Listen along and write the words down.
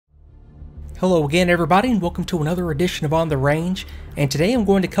Hello again everybody, and welcome to another edition of On the Range, and today I'm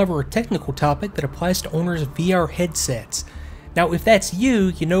going to cover a technical topic that applies to owners of VR headsets. Now if that's you,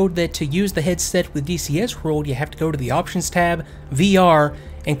 you know that to use the headset with DCS World you have to go to the Options tab, VR,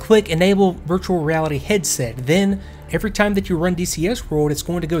 and click Enable Virtual Reality Headset. Then every time that you run DCS World it's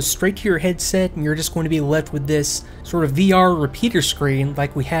going to go straight to your headset and you're just going to be left with this sort of VR repeater screen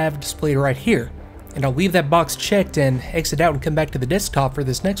like we have displayed right here. And I'll leave that box checked and exit out and come back to the desktop for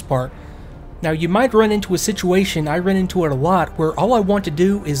this next part. Now you might run into a situation, I run into it a lot, where all I want to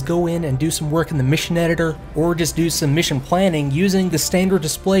do is go in and do some work in the mission editor or just do some mission planning using the standard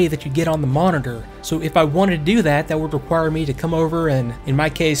display that you get on the monitor. So if I wanted to do that, that would require me to come over and, in my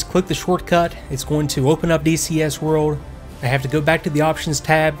case, click the shortcut. It's going to open up DCS World. I have to go back to the Options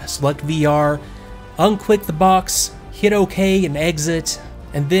tab, select VR, unclick the box, hit OK and exit,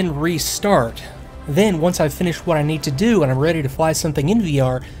 and then restart. Then once I've finished what I need to do and I'm ready to fly something in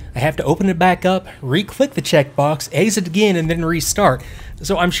VR, I have to open it back up, re-click the checkbox, exit again, and then restart.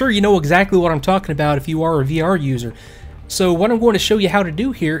 So I'm sure you know exactly what I'm talking about if you are a VR user. So what I'm going to show you how to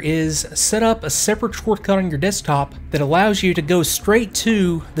do here is set up a separate shortcut on your desktop that allows you to go straight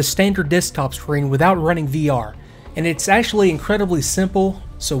to the standard desktop screen without running VR. And it's actually incredibly simple.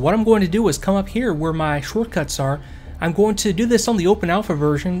 So what I'm going to do is come up here where my shortcuts are. I'm going to do this on the open alpha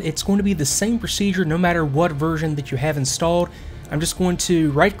version. It's going to be the same procedure no matter what version that you have installed. I'm just going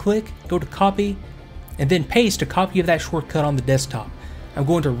to right click, go to copy, and then paste a copy of that shortcut on the desktop. I'm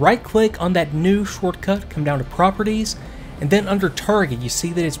going to right click on that new shortcut, come down to properties, and then under target you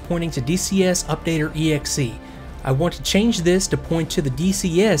see that it's pointing to DCS Updater EXE. I want to change this to point to the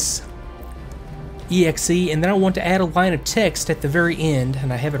DCS EXE, and then I want to add a line of text at the very end,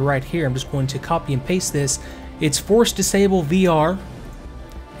 and I have it right here. I'm just going to copy and paste this. It's force disable VR,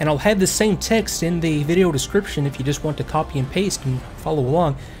 and I'll have the same text in the video description if you just want to copy and paste and follow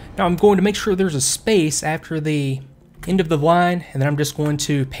along. Now I'm going to make sure there's a space after the end of the line, and then I'm just going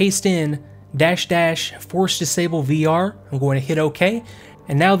to paste in -- force disable VR. I'm going to hit OK,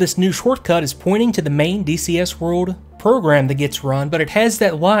 and now this new shortcut is pointing to the main DCS World program that gets run, but it has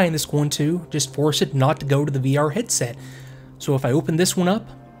that line that's going to just force it not to go to the VR headset. So if I open this one up,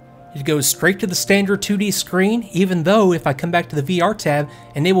 it goes straight to the standard 2D screen, even though if I come back to the VR tab,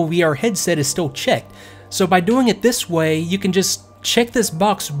 Enable VR Headset is still checked. So by doing it this way, you can just check this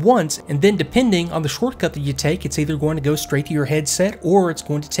box once, and then depending on the shortcut that you take, it's either going to go straight to your headset or it's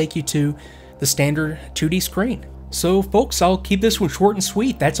going to take you to the standard 2D screen. So folks, I'll keep this one short and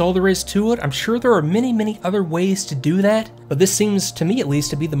sweet. That's all there is to it. I'm sure there are many other ways to do that, but this seems to me at least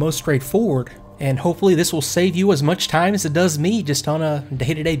to be the most straightforward. And hopefully this will save you as much time as it does me just on a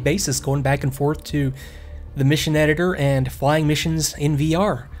day-to-day basis going back and forth to the mission editor and flying missions in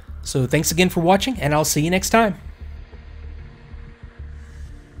VR. So thanks again for watching, and I'll see you next time.